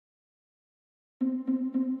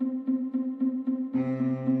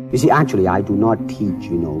You see, actually, I do not teach,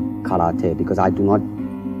 karate because I do not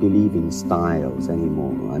believe in styles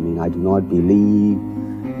anymore. I mean, I do not believe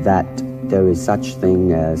that there is such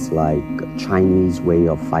thing as like Chinese way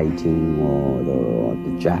of fighting or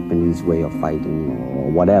the Japanese way of fighting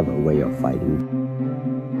or whatever way of fighting.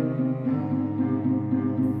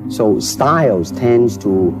 So styles tends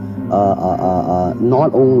to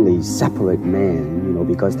not only separate men,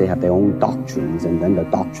 because they have their own doctrines, and then the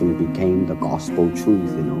doctrine became the gospel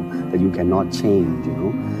truth, that you cannot change,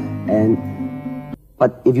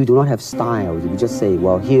 But if you do not have styles, if you just say,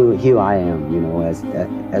 well, here I am,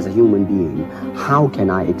 as a human being, how can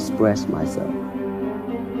I express myself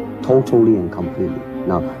totally and completely?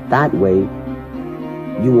 Now, that way,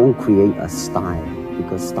 you won't create a style,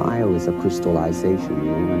 because style is a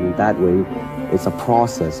crystallization, that way, it's a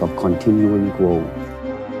process of continuing growth.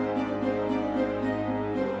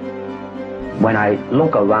 When I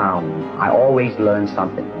look around, I always learn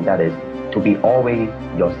something, and that is to be always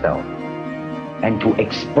yourself and to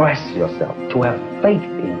express yourself, to have faith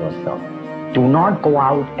in yourself. Do not go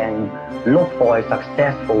out and look for a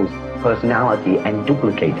successful personality and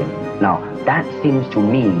duplicate him. Now, that seems to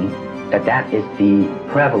me that is the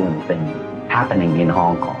prevalent thing happening in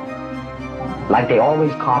Hong Kong. Like they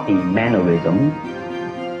always copy mannerism,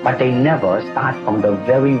 but they never start from the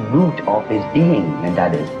very root of his being, and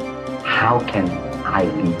that is, how can I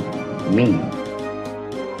be me?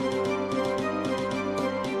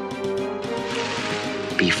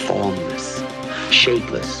 Be formless,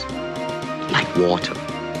 shapeless, like water.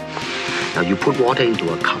 Now you put water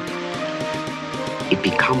into a cup, it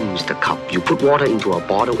becomes the cup. You put water into a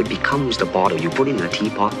bottle, it becomes the bottle. You put in a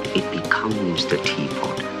teapot, it becomes the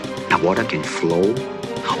teapot. Now water can flow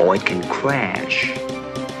or it can crash.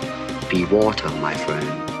 Be water, my friend.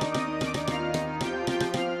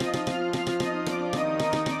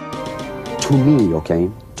 To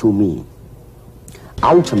me, to me,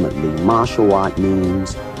 ultimately, martial art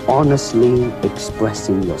means honestly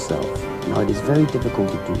expressing yourself. Now, it is very difficult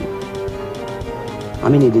to do. I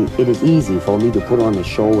mean, it is easy for me to put on a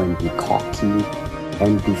show and be cocky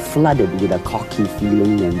and be flooded with a cocky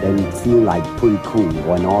feeling and then feel like pretty cool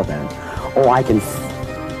and all that. Or I can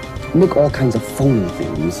make all kinds of phony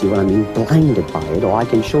things, you see what I mean? Blinded by it. Or I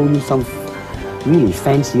can show you some really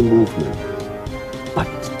fancy movement. But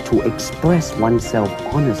to express oneself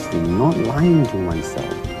honestly, not lying to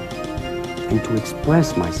oneself, and to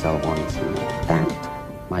express myself honestly, that,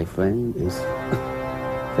 my friend, is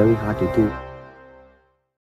very hard to do.